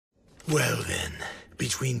Well then,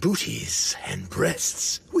 between booties and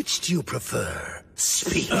breasts, which do you prefer?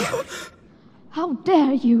 Speak. How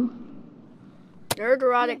dare you?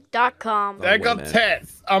 Nerdrotic.com. They got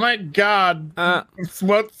tits. Oh my god.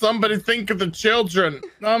 What somebody think of the children?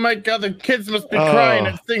 Oh my god, the kids must be crying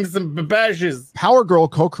at things and babages. Power Girl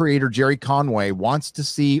co-creator Gerry Conway wants to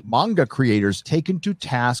see manga creators taken to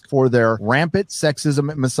task for their rampant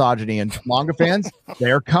sexism and misogyny. And manga fans,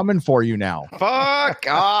 they're coming for you now. Fuck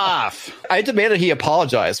off. I demanded he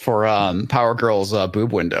apologize for Power Girl's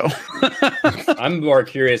boob window. I'm more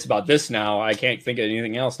curious about this now. I can't think of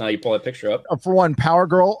anything else now you pull that picture up. For one, Power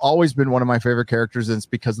Girl always been one of my favorite characters, and it's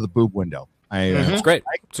because of the boob window. It's great.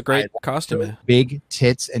 It's a great costume. Big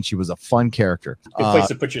tits, and she was a fun character. Good place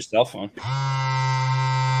to put your cell phone.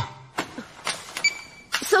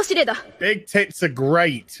 Big tits are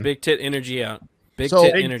great. Big tit energy out. Big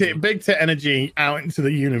tit energy out into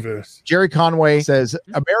the universe. Gerry Conway says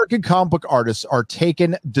American comic book artists are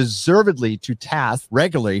taken deservedly to task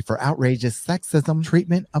regularly for outrageous sexism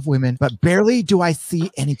treatment of women, but barely do I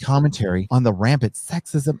see any commentary on the rampant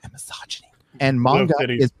sexism and misogyny. And manga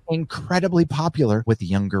is incredibly popular with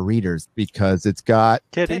younger readers because it's got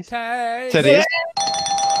titties.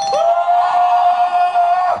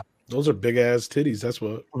 Those are big ass titties. That's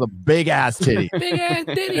what. The big ass titty. Big ass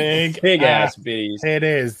titties. Big ass bitties. It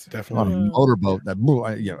is definitely on a motorboat. That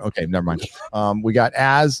okay, never mind. We got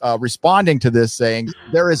Az responding to this saying,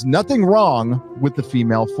 there is nothing wrong with the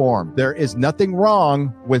female form. There is nothing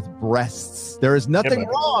wrong with breasts. There is nothing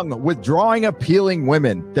wrong with drawing appealing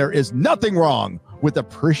women. There is nothing wrong with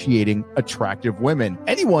appreciating attractive women.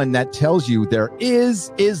 Anyone that tells you there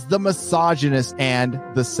is the misogynist and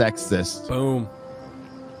the sexist. Boom.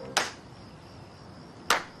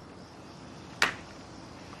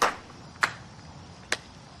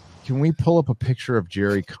 Can we pull up a picture of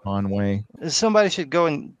Gerry Conway? Somebody should go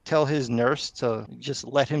and tell his nurse to just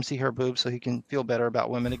let him see her boobs so he can feel better about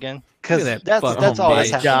women again. Because that's all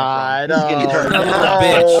that's happening.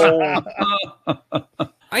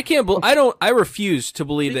 I refuse to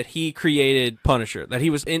believe that he created Punisher, that he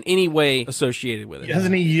was in any way associated with it.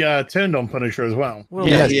 Hasn't he turned on Punisher as well?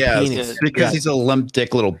 Yeah, because he's a limp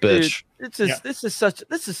dick little bitch. Dude, this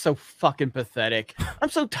is so fucking pathetic. I'm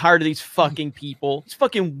so tired of these fucking people. These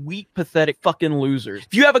fucking weak, pathetic fucking losers.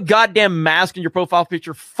 If you have a goddamn mask in your profile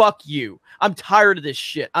picture, fuck you. I'm tired of this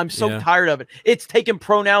shit. I'm so tired of it. It's taking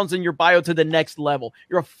pronouns in your bio to the next level.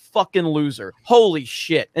 You're a fucking loser. Holy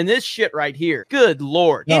shit. And this shit right here. Good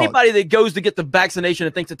Lord. No. Anybody that goes to get the vaccination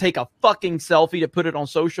and thinks to take a fucking selfie to put it on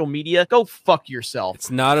social media, go fuck yourself.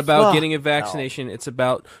 It's not about getting a vaccination. No. It's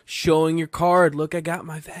about showing your card. Look, I got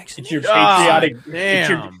my vaccination. It's your patriotic.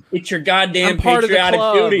 It's your goddamn patriotic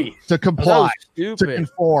duty to comply, to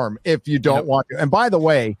conform if you don't want to. And by the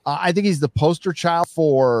way, I think he's the poster child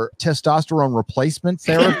for testosterone replacement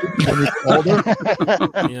therapy when he's older.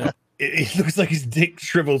 Yeah. It looks like his dick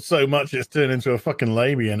shriveled so much it's turned into a fucking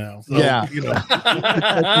labia now. So, you know,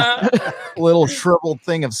 little shriveled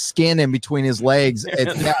thing of skin in between his legs.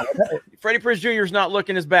 Freddie Prinze Jr. is not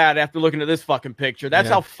looking as bad after looking at this fucking picture. That's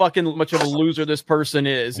how fucking much of a loser this person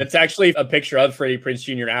is. It's actually a picture of Freddie Prinze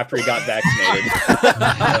Jr. after he got vaccinated.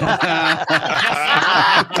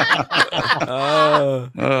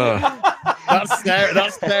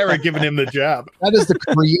 That's Sarah giving him the jab. That is the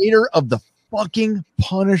creator of the fucking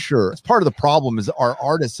Punisher. It's part of the problem is our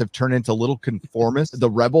artists have turned into little conformists. The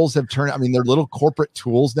rebels have turned, I mean, they're little corporate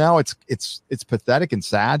tools now. It's pathetic and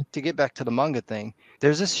sad. To get back to the manga thing,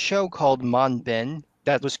 there's this show called Manben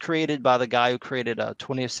that was created by the guy who created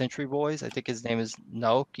 20th Century Boys. I think his name is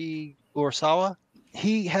Naoki Urasawa.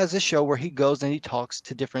 He has a show where he goes and he talks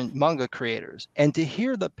to different manga creators, and to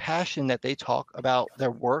hear the passion that they talk about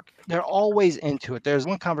their work, they're always into it. There's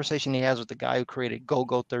one conversation he has with the guy who created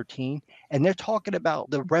Go-Go 13, and they're talking about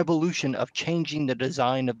the revolution of changing the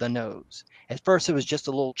design of the nose. At first it was just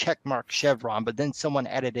a little checkmark chevron, but then someone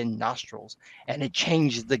added in nostrils and it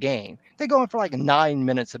changed the game. They're going for like 9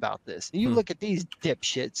 minutes about this. You look at these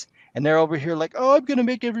dipshits and they're over here like, oh, I'm going to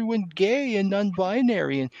make everyone gay and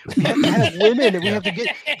non-binary, and we have to have women, and we have to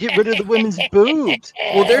get rid of the women's boobs.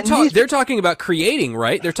 Well, they're talking about creating,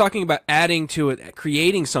 right? They're talking about adding to it,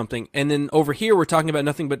 creating something, and then over here we're talking about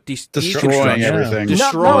nothing but destroying everything,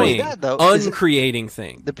 destroying, uncreating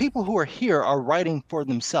things. The people who are here are writing for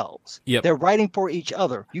themselves. Yep. They're writing for each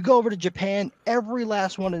other. You go over to Japan, every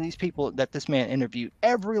last one of these people that this man interviewed,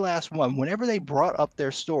 every last one, whenever they brought up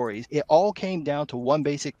their stories, it all came down to one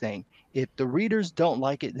basic thing. If the readers don't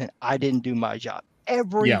like it, then I didn't do my job.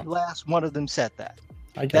 Every last one of them said that.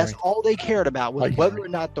 That's all they cared about, was whether or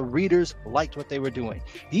not the readers liked what they were doing.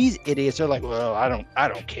 These idiots are like, well, I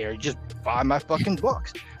don't care. Just buy my fucking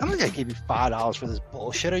books. I'm not gonna give you $5 for this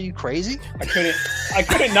bullshit. Are you crazy? I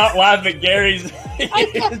couldn't not laugh at Gary's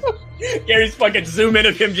fucking zoom in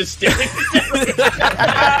of him just staring.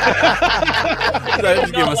 I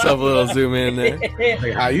just give myself a little zoom in there.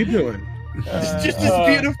 Hey, how you doing? It's just this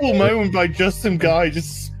beautiful moment by just some guy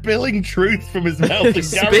just spilling truth from his mouth. And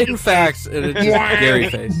Spitting facts and it's just Gary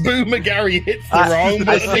face. Boomer Gary hits the wrong I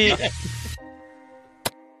button. see.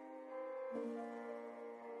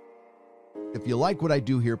 If you like what I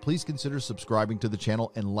do here, please consider subscribing to the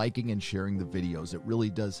channel and liking and sharing the videos. It really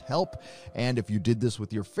does help. And if you did this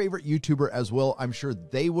with your favorite YouTuber as well, I'm sure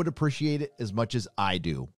they would appreciate it as much as I do.